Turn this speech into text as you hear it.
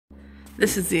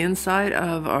This is the inside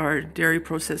of our dairy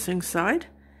processing side.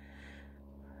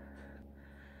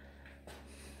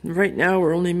 Right now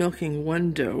we're only milking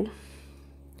one doe.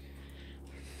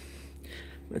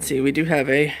 Let's see, we do have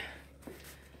a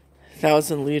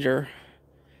 1,000-liter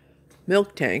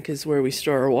milk tank is where we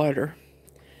store our water.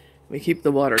 We keep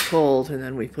the water cold and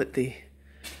then we put the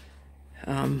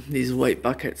these white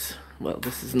buckets. Well,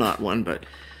 this is not one, but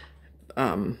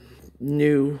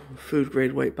new food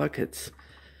grade white buckets.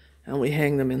 And we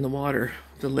hang them in the water.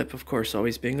 The lip, of course,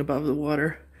 always being above the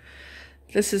water.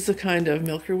 This is the kind of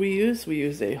milker we use. We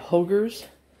use a Hoger's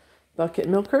bucket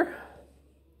milker,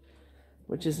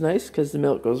 which is nice because the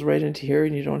milk goes right into here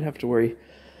and you don't have to worry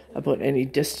about any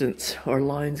distance or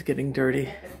lines getting dirty.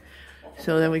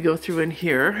 So then we go through in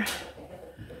here,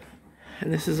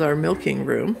 and this is our milking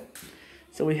room.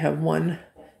 So we have one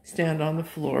stand on the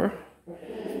floor,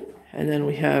 and then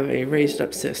we have a raised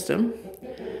up system.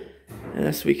 And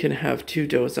thus we can have 2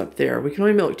 does up there. We can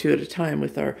only milk 2 at a time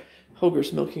with our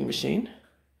Hoger's milking machine.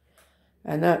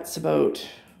 And that's about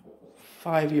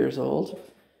 5 years old.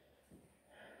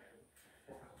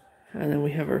 And then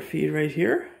we have our feed right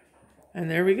here. And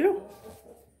there we go.